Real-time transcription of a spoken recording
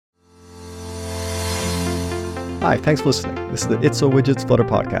Hi, thanks for listening. This is the It's So Widgets Flutter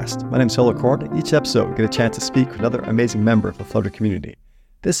podcast. My name is Hiller Korn. Each episode, we get a chance to speak with another amazing member of the Flutter community.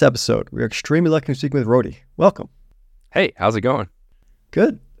 This episode, we are extremely lucky to speak with Rody. Welcome. Hey, how's it going?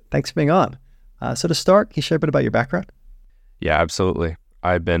 Good. Thanks for being on. So to start, can you share a bit about your background? Yeah, absolutely.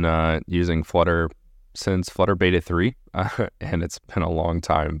 I've been using Flutter since Flutter Beta 3, and it's been a long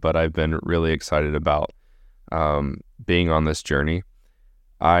time, but I've been really excited about being on this journey.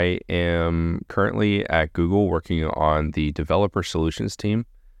 I am currently at Google working on the developer solutions team,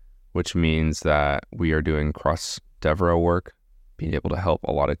 which means that we are doing cross-DevRel work, being able to help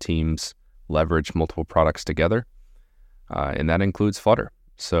a lot of teams leverage multiple products together, and that includes Flutter.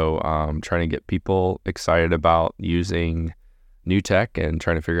 So trying to get people excited about using new tech and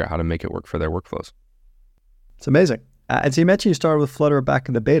trying to figure out how to make it work for their workflows. It's amazing. As you mentioned, you started with Flutter back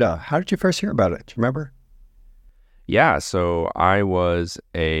in the beta. How did you first hear about it? Do you remember? Yeah, so I was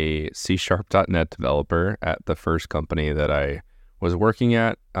a C#.NET developer at the first company that I was working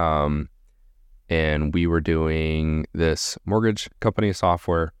at, and we were doing this mortgage company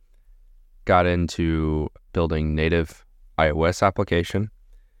software, got into building native iOS application,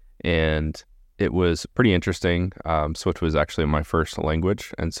 and it was pretty interesting. Swift was actually my first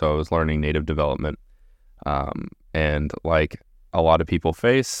language, and so I was learning native development. And like a lot of people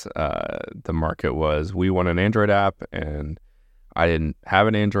face, the market was, we want an Android app, and I didn't have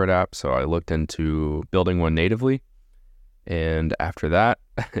an Android app, so I looked into building one natively. And after that,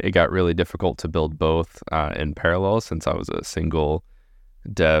 it got really difficult to build both in parallel since I was a single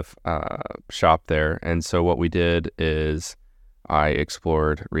dev shop there. And so what we did is I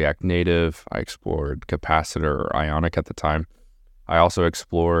explored React Native, I explored Capacitor or Ionic at the time. I also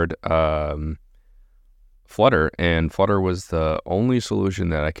explored Flutter, and Flutter was the only solution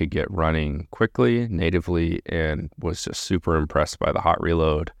that I could get running quickly, natively, and was just super impressed by the hot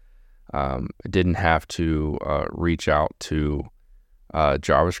reload. I didn't have to reach out to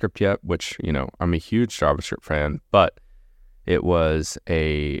JavaScript yet, which, I'm a huge JavaScript fan, but it was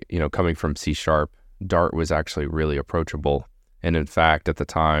coming from C#, Dart was actually really approachable. And in fact, at the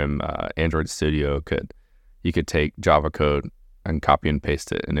time, Android Studio you could take Java code and copy and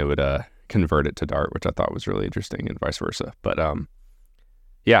paste it, and it would convert it to Dart, which I thought was really interesting, and vice versa. But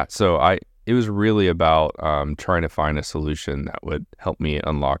so it was really about trying to find a solution that would help me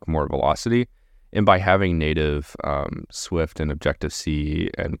unlock more velocity. And by having native Swift and Objective-C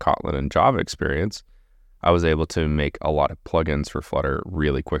and Kotlin and Java experience, I was able to make a lot of plugins for Flutter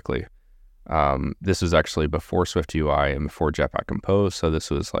really quickly. This was actually before Swift UI and before Jetpack Compose, so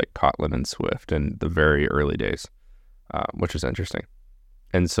this was like Kotlin and Swift in the very early days, which was interesting.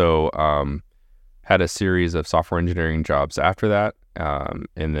 And so had a series of software engineering jobs after that,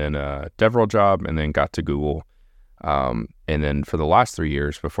 and then a DevRel job, and then got to Google. And then for the last 3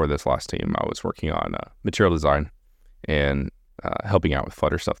 years before this last team, I was working on material design and helping out with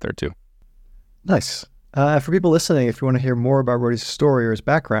Flutter stuff there too. Nice. For people listening, if you want to hear more about Rody's story or his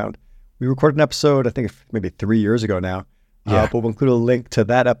background, we recorded an episode, I think maybe 3 years ago now, but we'll include a link to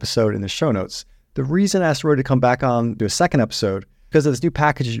that episode in the show notes. The reason I asked Rody to come back on, do a second episode, because of this new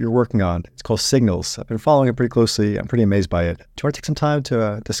package that you're working on. It's called Signals. I've been following it pretty closely. I'm pretty amazed by it. Do you want to take some time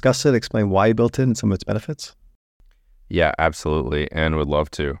to discuss it, explain why you built it and some of its benefits? Yeah, absolutely, and would love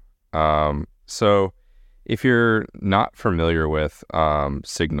to. So if you're not familiar with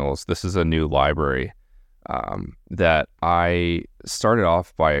Signals, this is a new library that I started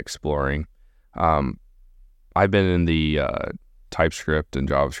off by exploring. I've been in the TypeScript and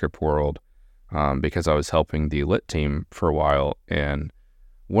JavaScript world because I was helping the Lit team for a while. And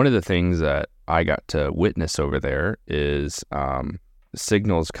one of the things that I got to witness over there is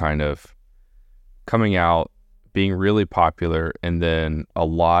Signals kind of coming out, being really popular, and then a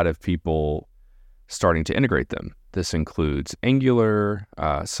lot of people starting to integrate them. This includes Angular,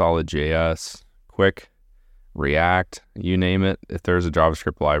 Solid.js, Quick, React, you name it. If there's a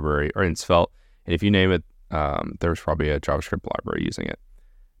JavaScript library, or in Svelte, and if you name it, there's probably a JavaScript library using it.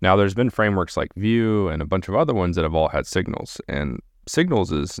 Now, there's been frameworks like Vue and a bunch of other ones that have all had Signals, and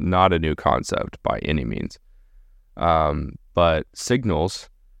Signals is not a new concept by any means. But Signals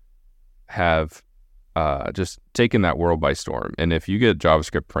have just taken that world by storm. And if you get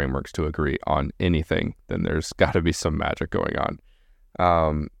JavaScript frameworks to agree on anything, then there's got to be some magic going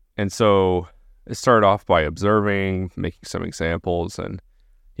on. And so it started off by observing, making some examples, and,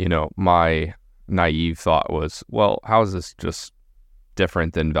 my naive thought was, well, how is this just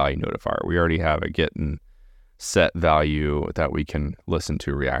different than value notifier? We already have a get and set value that we can listen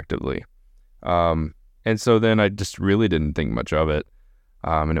to reactively. And so then I just really didn't think much of it.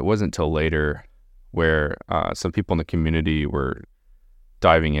 And it wasn't until later where some people in the community were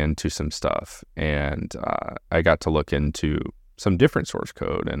diving into some stuff, and I got to look into some different source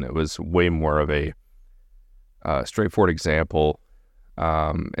code, and it was way more of a straightforward example.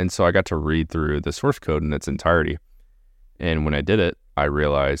 And so I got to read through the source code in its entirety. And when I did it, I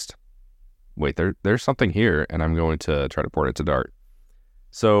realized, wait, there's something here, and I'm going to try to port it to Dart.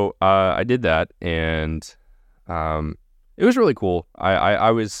 So I did that, and it was really cool.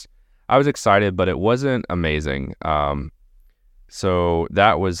 I was excited, but it wasn't amazing. So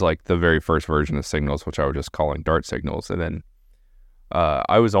that was like the very first version of Signals, which I was just calling Dart Signals. And then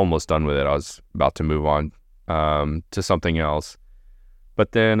I was almost done with it. I was about to move on to something else.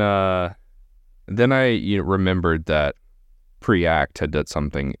 But then I remembered that Preact had done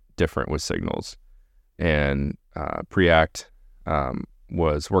something different with Signals. And Preact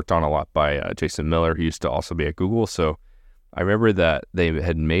was worked on a lot by Jason Miller, who used to also be at Google. So I remember that they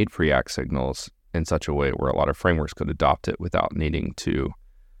had made Preact Signals in such a way where a lot of frameworks could adopt it without needing to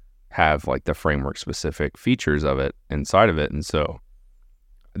have like the framework specific features of it inside of it. And so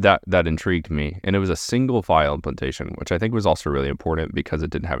that intrigued me. And it was a single file implementation, which I think was also really important because it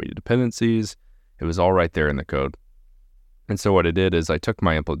didn't have any dependencies. It was all right there in the code. And so what I did is I took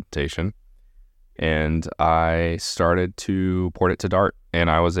my implementation and I started to port it to Dart, and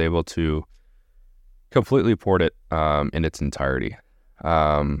I was able to completely port it in its entirety.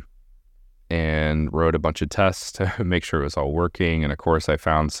 And wrote a bunch of tests to make sure it was all working. And of course, I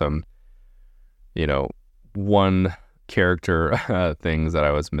found some, one character things that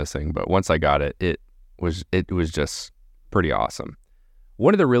I was missing. But once I got it, it was just pretty awesome.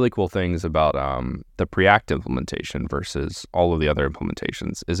 One of the really cool things about the Preact implementation versus all of the other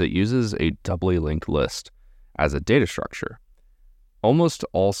implementations is it uses a doubly linked list as a data structure. Almost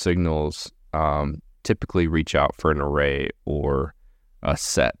all Signals typically reach out for an array or a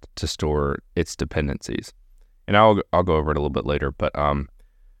set to store its dependencies. And I'll go over it a little bit later, but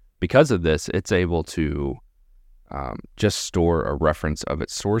because of this, it's able to just store a reference of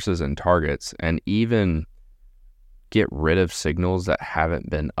its sources and targets, and even get rid of signals that haven't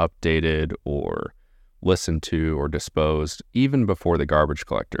been updated or listened to or disposed even before the garbage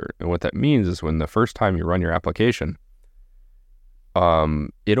collector. And what that means is when the first time you run your application,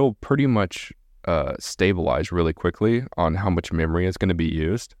 it'll pretty much stabilize really quickly on how much memory is going to be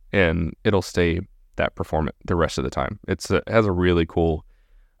used, and it'll stay that performant the rest of the time. It has a really cool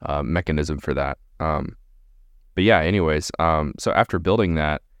mechanism for that. But yeah, anyways, so after building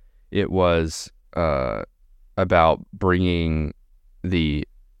that, it was about bringing the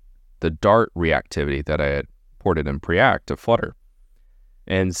Dart reactivity that I had ported in Preact to Flutter.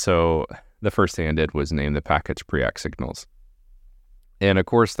 And so the first thing I did was name the package Preact Signals. And of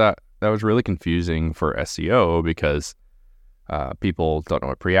course, that was really confusing for SEO because people don't know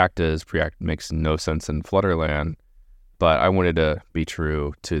what Preact is. Preact makes no sense in Flutterland, but I wanted to be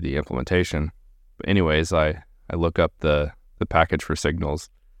true to the implementation. But anyways, I look up the package for Signals,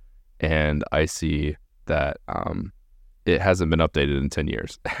 and I see that it hasn't been updated in 10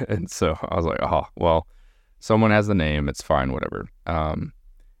 years. And so I was like, oh, well, someone has the name. It's fine, whatever. And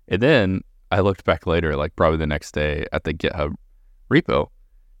then I looked back later, like probably the next day at the GitHub repo,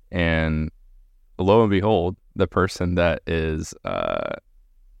 and lo and behold, the person that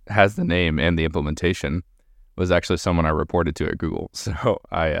has the name and the implementation was actually someone I reported to at Google. So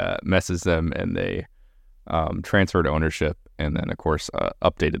I messaged them, and they transferred ownership, and then of course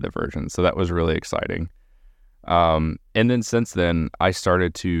updated the version. So that was really exciting. And then since then, I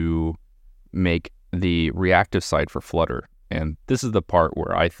started to make the reactive side for Flutter. And this is the part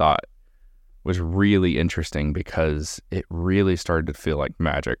where I thought was really interesting because it really started to feel like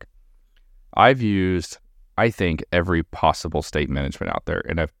magic. I've used, I think, every possible state management out there,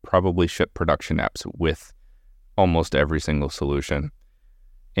 and I've probably shipped production apps with almost every single solution.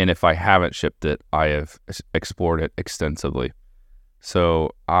 And if I haven't shipped it, I have explored it extensively.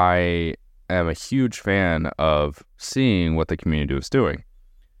 So I am a huge fan of seeing what the community was doing.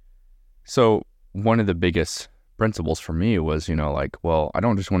 So one of the biggest principles for me was, well, I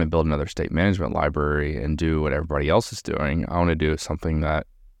don't just want to build another state management library and do what everybody else is doing. I want to do something that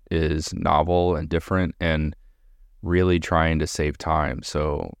is novel and different and really trying to save time.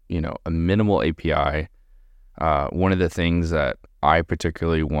 So, a minimal API. One of the things that I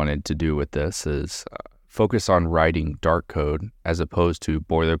particularly wanted to do with this is focus on writing Dart code as opposed to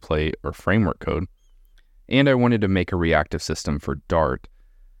boilerplate or framework code. And I wanted to make a reactive system for Dart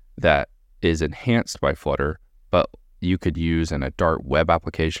that is enhanced by Flutter, but you could use in a Dart web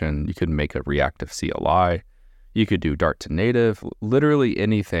application. You could make a reactive CLI. You could do Dart to native. Literally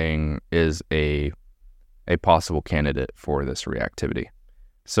anything is a possible candidate for this reactivity.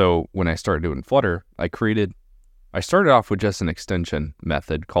 So when I started doing Flutter, I created I started off with just an extension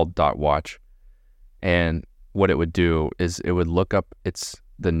method called .watch. And what it would do is it would look up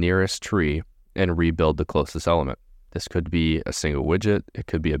the nearest tree and rebuild the closest element. This could be a single widget. It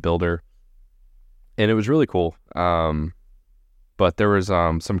could be a builder. And it was really cool. But there was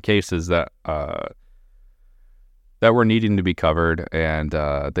some cases that were needing to be covered, and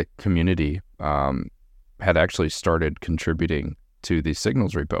the community had actually started contributing to the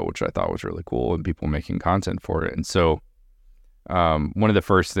signals repo, which I thought was really cool, and people making content for it. And so one of the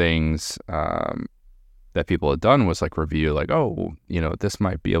first things that people had done was like review, like, oh, this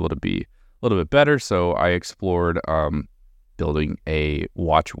might be able to be a little bit better. So I explored building a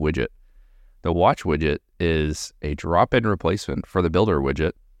watch widget. The watch widget is a drop-in replacement for the builder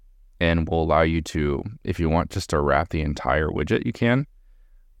widget, and will allow you to, if you want just to wrap the entire widget, you can,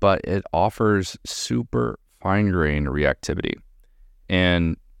 but it offers super fine-grained reactivity.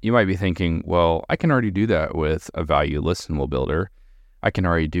 And you might be thinking, well, I can already do that with a value listenable builder. I can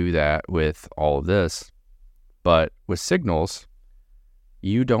already do that with all of this. But with signals,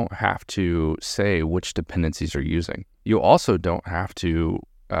 you don't have to say which dependencies you're using. You also don't have to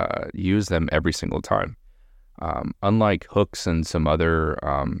use them every single time. Unlike hooks and some other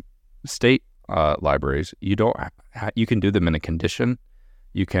state libraries, you can do them in a condition.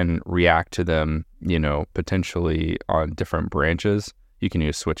 You can react to them, potentially on different branches. You can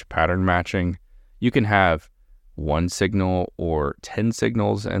use switch pattern matching. You can have one signal or 10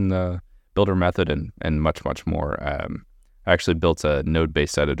 signals in the builder method, and much, much more. I actually built a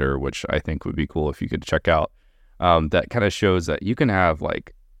node-based editor, which I think would be cool if you could check out. That kind of shows that you can have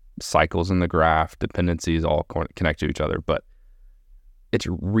like cycles in the graph, dependencies all connect to each other, but it's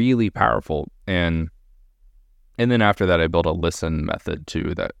really powerful. And then after that, I built a listen method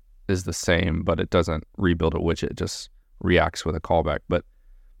too that is the same, but it doesn't rebuild a widget, it just reacts with a callback. But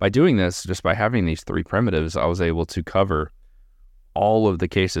by doing this, just by having these three primitives, I was able to cover all of the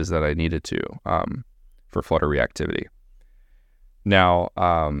cases that I needed to for Flutter reactivity. Now,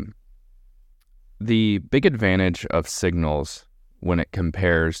 the big advantage of signals when it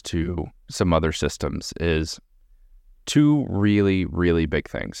compares to some other systems is two really, really big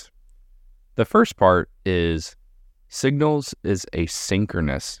things. The first part is signals is a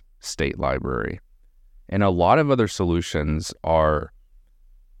synchronous state library, and a lot of other solutions are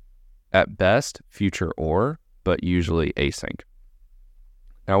at best future or, but usually async.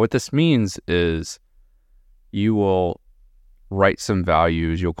 Now, what this means is you will write some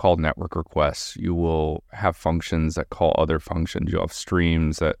values, you'll call network requests, you will have functions that call other functions, you'll have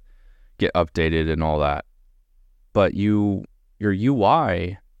streams that get updated and all that. But your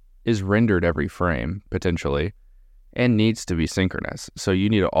UI is rendered every frame, potentially, and needs to be synchronous. So you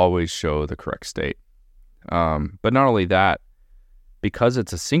need to always show the correct state. But not only that, because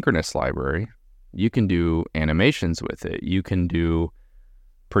it's a synchronous library, you can do animations with it. You can do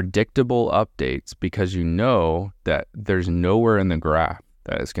predictable updates because you know that there's nowhere in the graph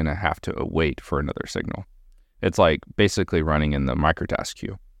that is going to have to wait for another signal. It's like basically running in the microtask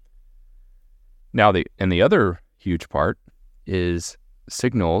queue. Now, the other huge part is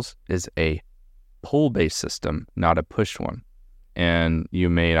signals is a pull-based system, not a push one. And you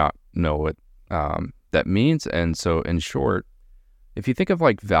may not know what that means. And so in short, if you think of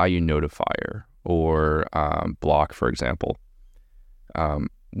like value notifier or block, for example,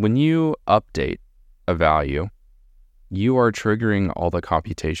 when you update a value, you are triggering all the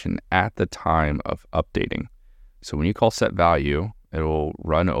computation at the time of updating. So when you call set value, it will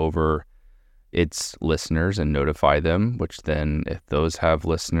run over its listeners and notify them, which then if those have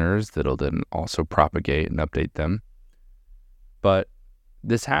listeners, that'll then also propagate and update them. But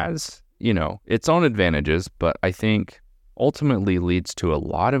this has, its own advantages, but I think ultimately leads to a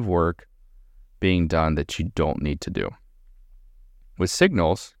lot of work being done that you don't need to do. With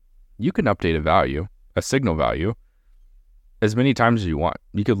signals, you can update a signal value, as many times as you want.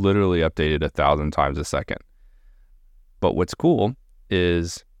 You could literally update it 1,000 times a second. But what's cool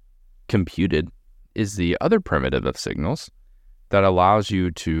is computed is the other primitive of signals that allows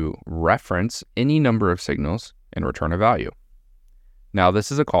you to reference any number of signals and return a value. Now,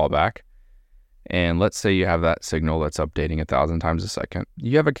 this is a callback, and let's say you have that signal that's updating 1,000 times a second.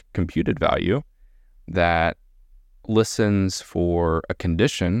 You have a computed value that listens for a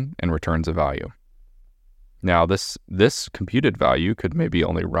condition and returns a value. Now, this computed value could maybe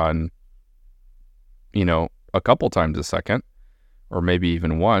only run, a couple times a second, or maybe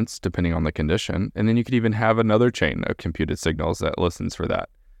even once, depending on the condition. And then you could even have another chain of computed signals that listens for that.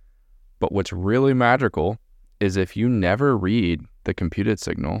 But what's really magical is if you never read the computed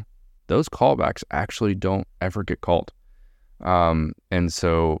signal, those callbacks actually don't ever get called. And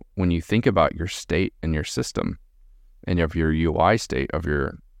so when you think about your state in your system, and of your UI state of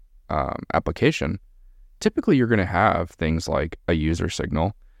your application, typically you're going to have things like a user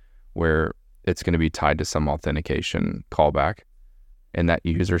signal where it's going to be tied to some authentication callback, and that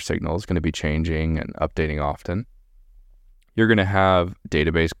user signal is going to be changing and updating often. You're going to have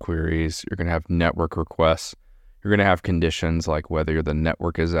database queries. You're going to have network requests. You're going to have conditions like whether the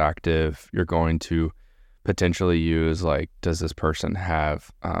network is active. You're going to potentially use like, does this person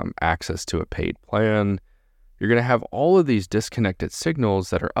have access to a paid plan? You're going to have all of these disconnected signals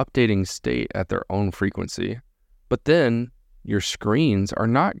that are updating state at their own frequency. But then your screens are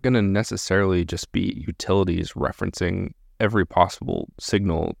not going to necessarily just be utilities referencing every possible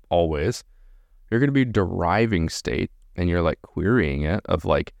signal always. You're going to be deriving state, and you're like querying it of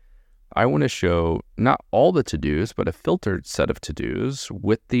like, I want to show not all the to-dos, but a filtered set of to-dos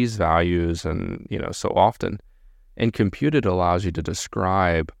with these values and, so often. And Computed allows you to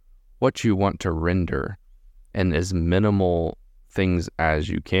describe what you want to render and as minimal things as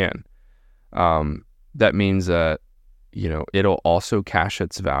you can. That means that, it'll also cache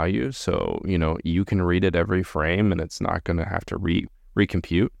its value. So, you can read it every frame and it's not going to have to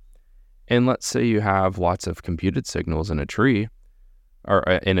recompute. And let's say you have lots of computed signals in a tree, or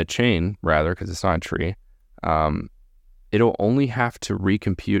in a chain rather, because it's not a tree. It'll only have to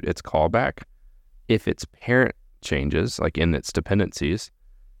recompute its callback if its parent changes, like in its dependencies,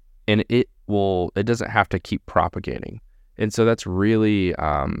 and it doesn't have to keep propagating. And so that's really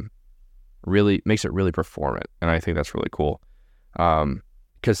makes it really performant. And I think that's really cool.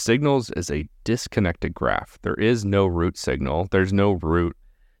 Because signals is a disconnected graph. There is no root signal. There's no root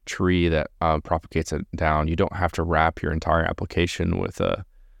tree that propagates it down. You don't have to wrap your entire application with a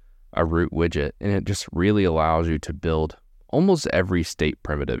root widget, and it just really allows you to build almost every state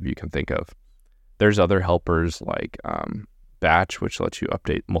primitive you can think of. There's other helpers like batch, which lets you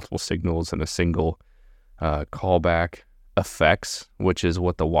update multiple signals in a single callback. Effects, which is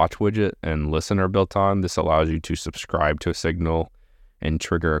what the watch widget and listen are built on. This allows you to subscribe to a signal and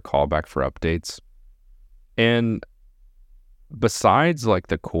trigger a callback for updates. And besides like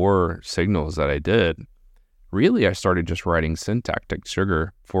the core signals that I did, really I started just writing syntactic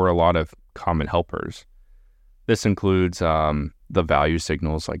sugar for a lot of common helpers. This includes the value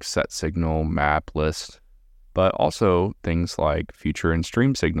signals like set signal, map, list, but also things like future and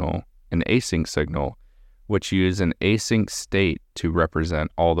stream signal and async signal, which use an async state to represent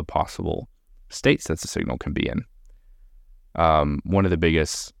all the possible states that the signal can be in. One of the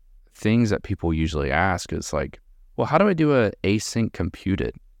biggest things that people usually ask is like, well, how do I do a async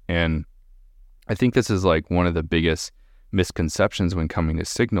computed? And I think this is like one of the biggest misconceptions when coming to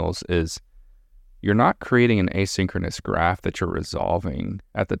signals is you're not creating an asynchronous graph that you're resolving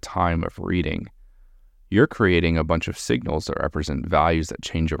at the time of reading. You're creating a bunch of signals that represent values that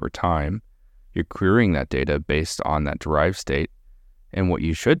change over time. You're querying that data based on that derived state. And what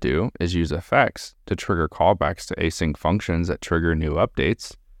you should do is use effects to trigger callbacks to async functions that trigger new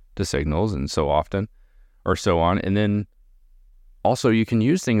updates to signals and so often, or so on. And then also you can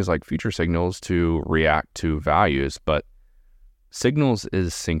use things like future signals to react to values, but signals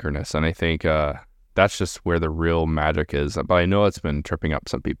is synchronous. And I think that's just where the real magic is. But I know it's been tripping up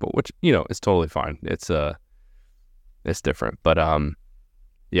some people, which, it's totally fine. It's different. But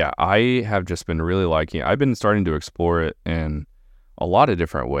yeah, I have just been really liking it. I've been starting to explore it in a lot of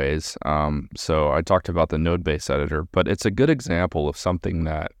different ways. So I talked about the node-based editor, but it's a good example of something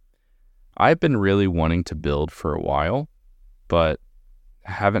that I've been really wanting to build for a while, but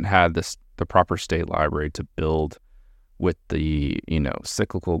haven't had the proper state library to build with the,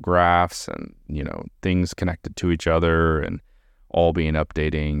 cyclical graphs and, things connected to each other and all being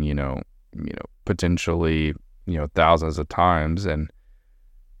updating, potentially, thousands of times. And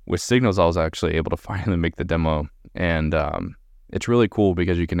with signals, I was actually able to finally make the demo, and it's really cool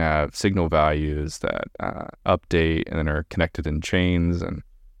because you can have signal values that update and then are connected in chains. And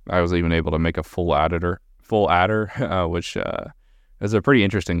I was even able to make a full adder, which is a pretty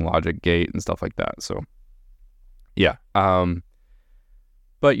interesting logic gate and stuff like that. So yeah.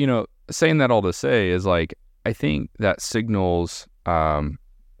 But saying that all to say is like, I think that signals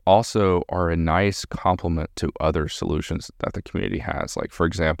also are a nice complement to other solutions that the community has. Like, for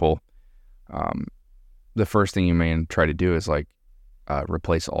example, the first thing you may try to do is like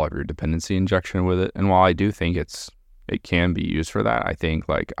replace all of your dependency injection with it. And while I do think it can be used for that, I think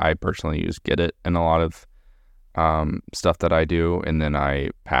like I personally use Git in a lot of stuff that I do, and then I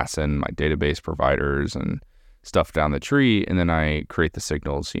pass in my database providers and stuff down the tree, and then I create the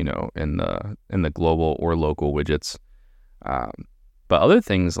signals, in the global or local widgets. But other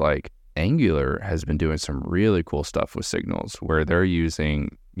things like Angular has been doing some really cool stuff with signals where they're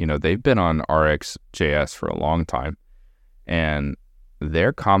using, they've been on RxJS for a long time, And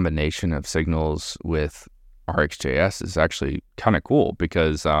their combination of signals with RxJS is actually kind of cool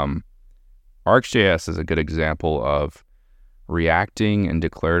because RxJS is a good example of reacting and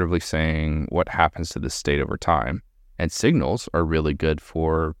declaratively saying what happens to the state over time. And signals are really good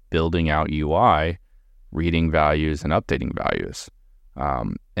for building out UI, reading values, and updating values.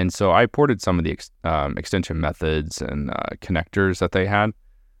 And so I ported some of the extension methods and connectors that they had,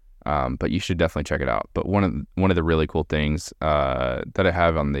 but you should definitely check it out. But one of the really cool things that I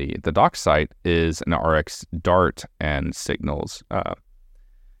have on the doc site is an Rx Dart and signals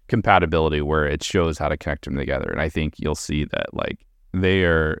compatibility where it shows how to connect them together. And I think you'll see that like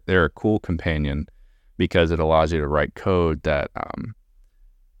they're a cool companion because it allows you to write code that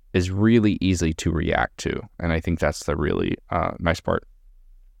is really easy to react to. And I think that's the really nice part.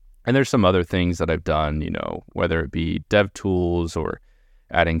 And there's some other things that I've done, whether it be dev tools or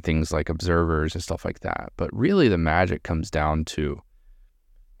adding things like observers and stuff like that. But really the magic comes down to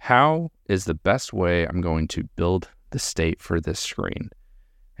how is the best way I'm going to build the state for this screen.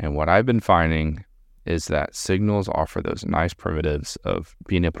 And what I've been finding is that signals offer those nice primitives of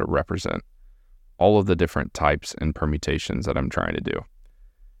being able to represent all of the different types and permutations that I'm trying to do.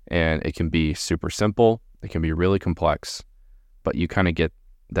 And it can be super simple. It can be really complex, but you kind of get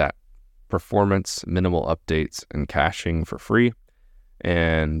that performance, minimal updates and caching for free.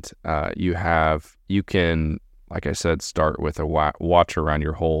 And you can, like I said, start with a watch around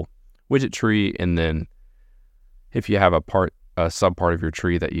your whole widget tree. And then if you have a subpart of your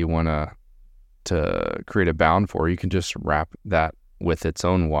tree that you want to create a bound for, you can just wrap that with its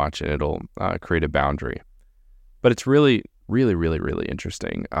own watch and it'll create a boundary. But it's really, really, really, really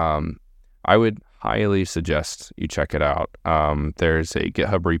interesting. I would highly suggest you check it out. There's a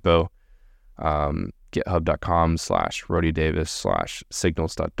GitHub repo, github.com/Rody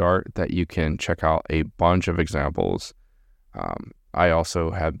Davis/signals.dart that you can check out a bunch of examples. I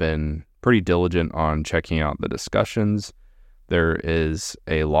also have been pretty diligent on checking out the discussions. There is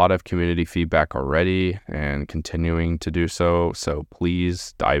a lot of community feedback already and continuing to do so. So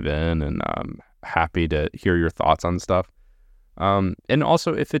please dive in, and I'm happy to hear your thoughts on stuff. And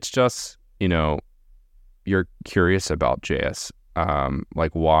also if it's just, you're curious about JS,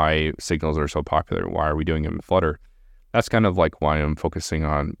 like why signals are so popular, why are we doing them in Flutter? That's kind of like why I'm focusing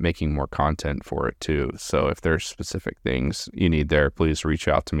on making more content for it too. So if there's specific things you need there, please reach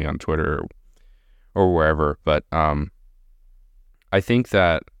out to me on Twitter or wherever. But I think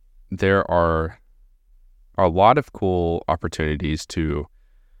that there are a lot of cool opportunities to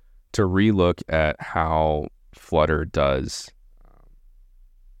relook at how Flutter does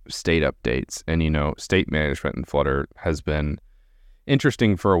state updates. And, state management in Flutter has been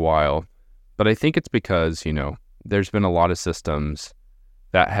interesting for a while, but I think it's because, there's been a lot of systems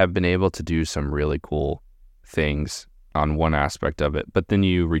that have been able to do some really cool things on one aspect of it. But then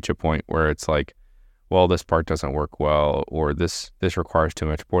you reach a point where it's like, well, this part doesn't work well, or this requires too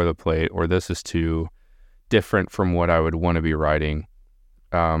much boilerplate, or this is too different from what I would want to be writing.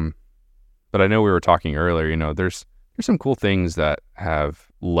 But I know we were talking earlier, there's some cool things that have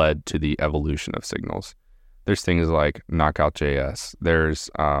led to the evolution of signals. There's things like Knockout.js. There's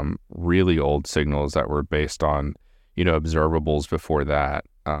really old signals that were based on, observables before that.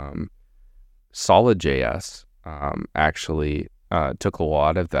 Solid.js actually took a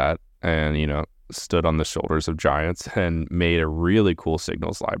lot of that and, stood on the shoulders of giants and made a really cool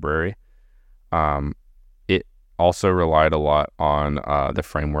signals library. It also relied a lot on the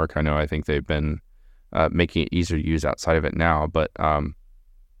framework. I think they've been making it easier to use outside of it now, but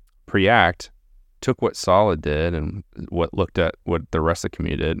Preact took what Solid did and looked at what the rest of the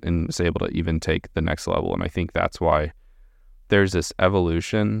community did and was able to even take the next level. And I think that's why there's this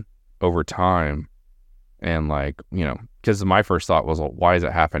evolution over time. And because my first thought was, well, why is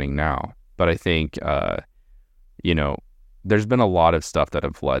it happening now? But I think, there's been a lot of stuff that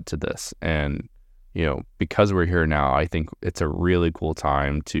have led to this. And, because we're here now, I think it's a really cool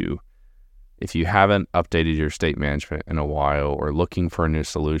time to, if you haven't updated your state management in a while or looking for a new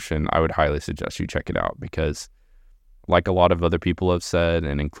solution, I would highly suggest you check it out because like a lot of other people have said,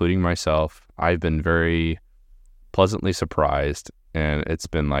 and including myself, I've been very pleasantly surprised, and it's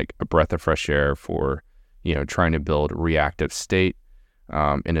been like a breath of fresh air for, trying to build reactive state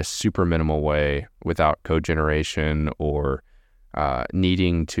in a super minimal way without code generation or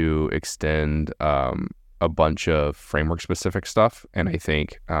needing to extend a bunch of framework specific stuff. And I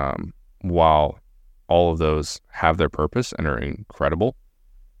think while all of those have their purpose and are incredible,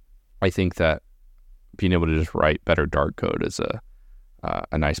 I think that being able to just write better Dart code is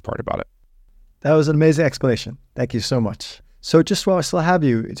a nice part about it. That was an amazing explanation. Thank you so much. So just while I still have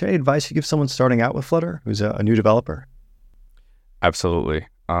you, is there any advice you give someone starting out with Flutter who's a new developer? Absolutely.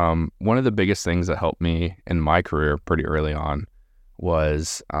 One of the biggest things that helped me in my career pretty early on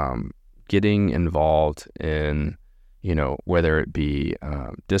was getting involved in, whether it be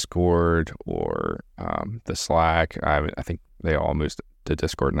Discord or the Slack. I think they all moved to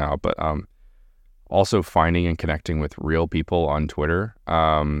Discord now, but also finding and connecting with real people on Twitter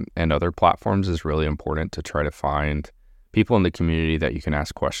and other platforms is really important to try to find people in the community that you can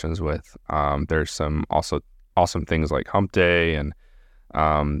ask questions with. There's some also awesome things like Hump Day, and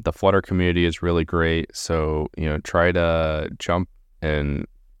the Flutter community is really great. So, try to jump and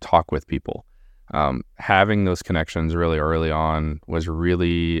talk with people. Having those connections really early on was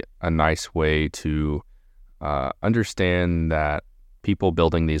really a nice way to understand that people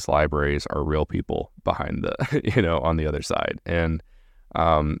building these libraries are real people behind the, on the other side. And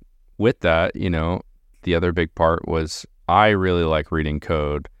with that, the other big part was I really like reading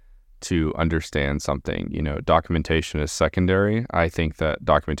code to understand something. Documentation is secondary. I think that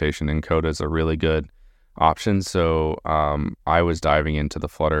documentation in code is a really good option. So I was diving into the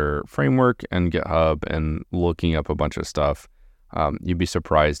Flutter framework and GitHub and looking up a bunch of stuff. You'd be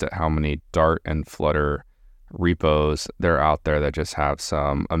surprised at how many Dart and Flutter repos there are out there that just have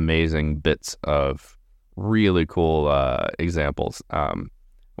some amazing bits of really cool examples.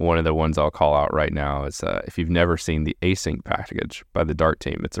 One of the ones I'll call out right now is if you've never seen the async package by the Dart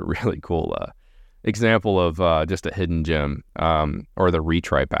team, it's a really cool example of just a hidden gem, or the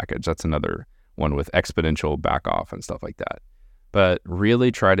retry package. That's another one with exponential back off and stuff like that. But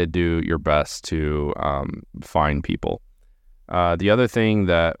really try to do your best to find people. The other thing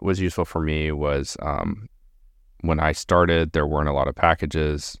that was useful for me was when I started, there weren't a lot of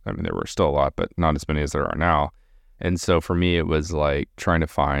packages. I mean, there were still a lot, but not as many as there are now. And so for me, it was like trying to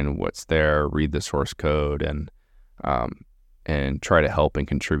find what's there, read the source code, and try to help and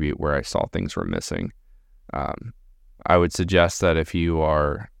contribute where I saw things were missing. I would suggest that if you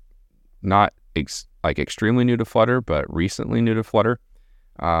are not extremely new to Flutter, but recently new to Flutter,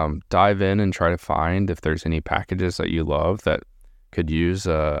 dive in and try to find if there's any packages that you love that could use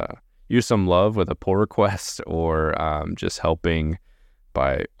some love with a pull request, or just helping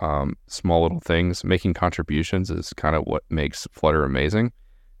by small little things. Making contributions is kind of what makes Flutter amazing.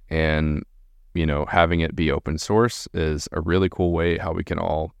 And, having it be open source is a really cool way how we can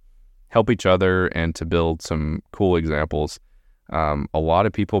all help each other and to build some cool examples. A lot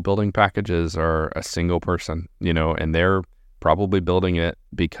of people building packages are a single person, and they're probably building it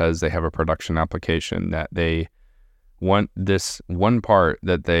because they have a production application that they want this one part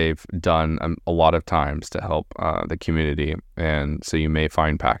that they've done a lot of times to help the community. And so you may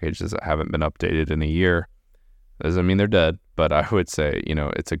find packages that haven't been updated in a year. Doesn't mean they're dead, but I would say,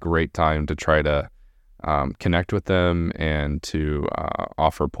 it's a great time to try to connect with them and to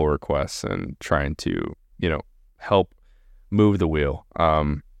offer pull requests and trying to, help move the wheel.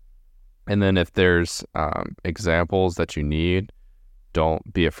 And then if there's examples that you need,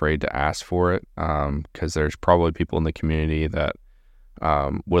 don't be afraid to ask for it, because there's probably people in the community that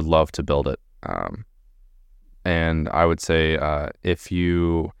would love to build it. And I would say if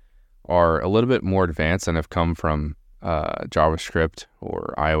you are a little bit more advanced and have come from JavaScript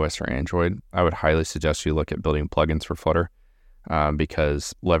or iOS or Android, I would highly suggest you look at building plugins for Flutter,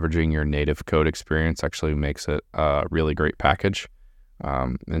 because leveraging your native code experience actually makes it a really great package.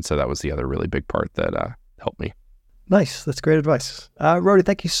 And so that was the other really big part that helped me. Nice. That's great advice. Rody,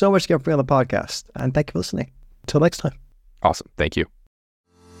 thank you so much again for being on the podcast, and thank you for listening. Until next time. Awesome. Thank you.